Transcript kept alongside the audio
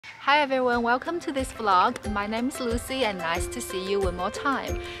Hi everyone, welcome to this vlog. My name is Lucy and nice to see you one more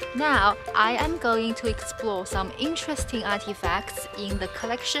time. Now, I am going to explore some interesting artifacts in the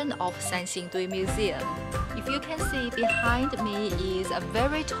collection of Sanxingdui Museum. If you can see, behind me is a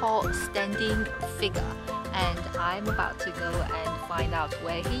very tall standing figure, and I'm about to go and find out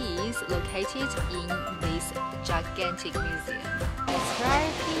where he is located in this gigantic museum. It's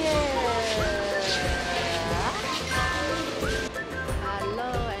right here!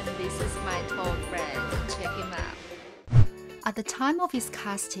 Check him out. At the time of his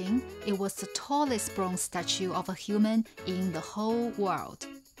casting, it was the tallest bronze statue of a human in the whole world.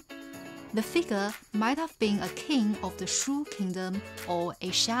 The figure might have been a king of the Shu kingdom or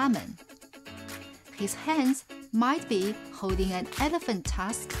a shaman. His hands might be holding an elephant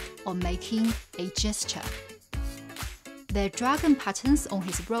tusk or making a gesture. There are dragon patterns on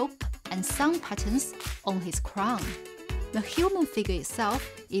his robe and sun patterns on his crown. The human figure itself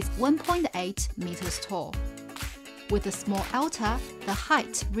is 1.8 meters tall. With a small altar, the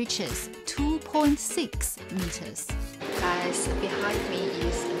height reaches 2.6 meters. Guys, behind me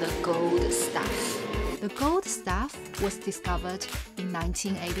is the gold staff. The gold staff was discovered in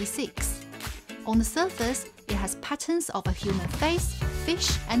 1986. On the surface, it has patterns of a human face,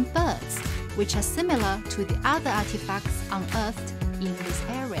 fish and birds, which are similar to the other artifacts unearthed in this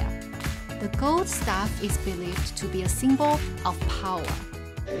area. The gold staff is believed to be a symbol of power.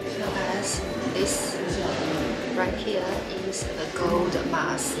 So guys, this right here is the gold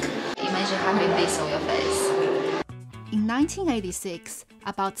mask. Imagine having this on your face. In 1986,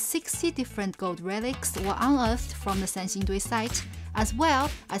 about 60 different gold relics were unearthed from the Sanxingdui site, as well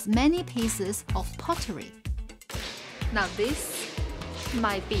as many pieces of pottery. Now this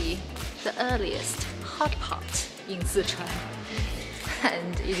might be the earliest hot pot in Sichuan,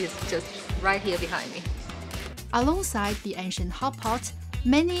 and it is just right here behind me. Alongside the ancient hot pot,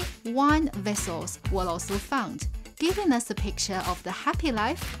 many wine vessels were also found, giving us a picture of the happy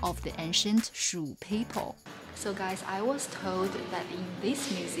life of the ancient Shu people. So guys, I was told that in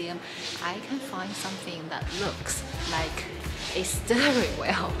this museum, I can find something that looks like a steering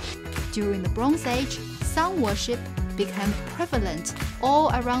wheel. During the Bronze Age, sun worship became prevalent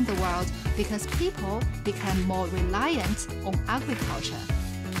all around the world because people became more reliant on agriculture.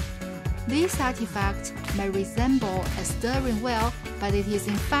 This artifact may resemble a steering wheel, but it is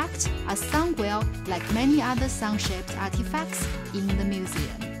in fact a sun wheel like many other sun-shaped artifacts in the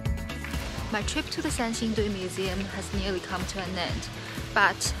museum. My trip to the Sanxingdui Museum has nearly come to an end,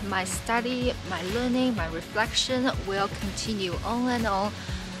 but my study, my learning, my reflection will continue on and on,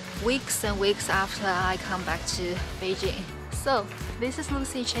 weeks and weeks after I come back to Beijing. So, this is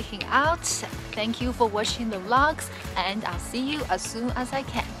Lucy checking out. Thank you for watching the vlogs, and I'll see you as soon as I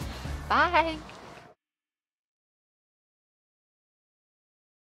can. Bye!